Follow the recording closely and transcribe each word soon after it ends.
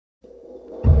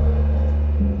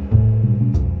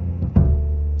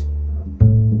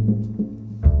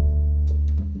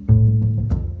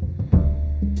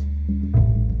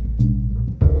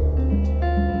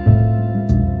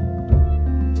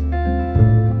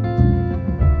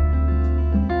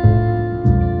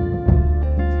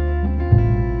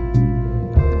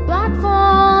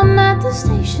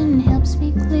station helps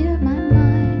me clear my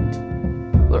mind.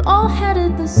 We're all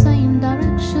headed the same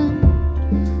direction,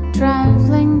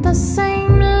 traveling the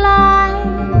same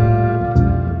line,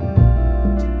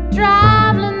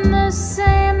 traveling the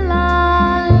same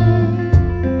line.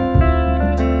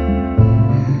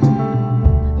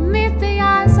 Meet the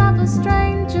eyes of a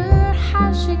stranger,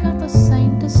 how she got the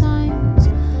same designs,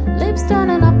 lips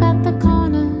turning up at the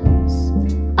corners,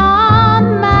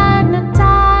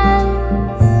 unmagnetized.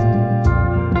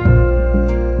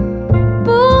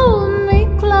 Pull me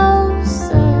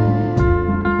closer.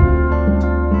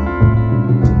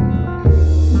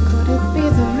 Could it be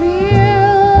the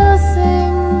real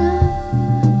thing,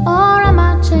 or am I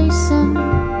chasing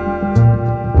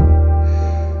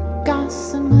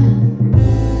gossamer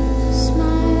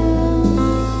smiles?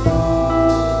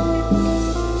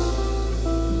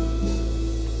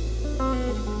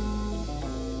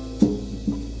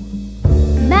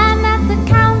 Man at the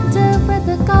counter with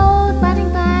the gold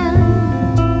wedding band,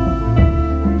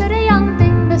 but a young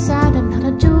thing beside him, not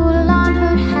a jewel on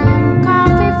her hand.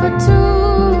 Coffee for two.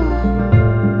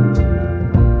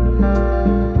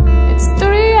 It's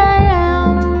 3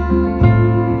 a.m.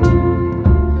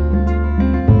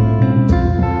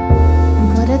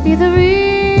 Could it be the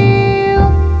real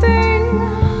thing,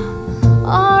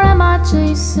 or am I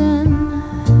chasing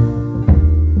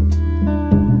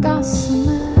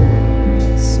gossamer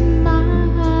smiles?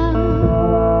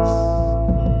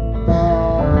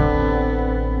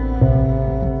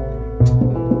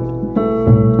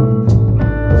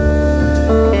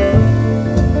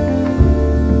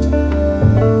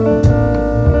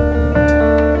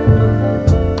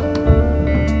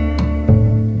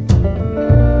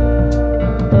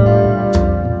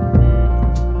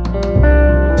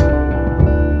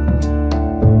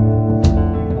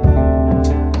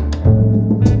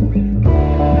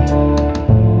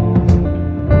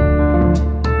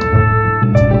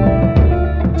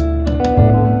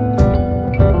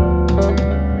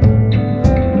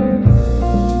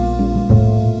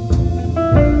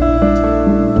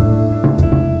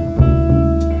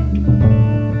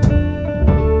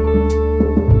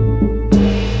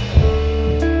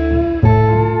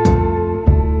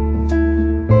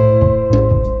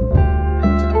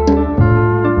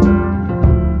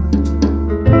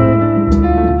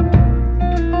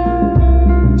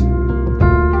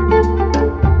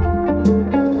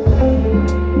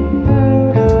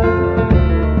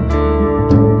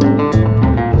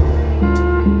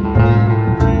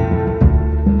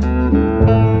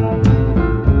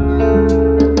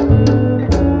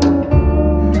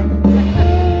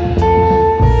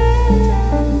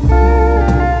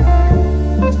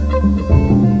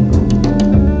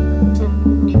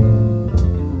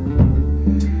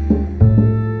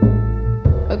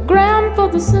 A gram for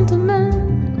the sentiment.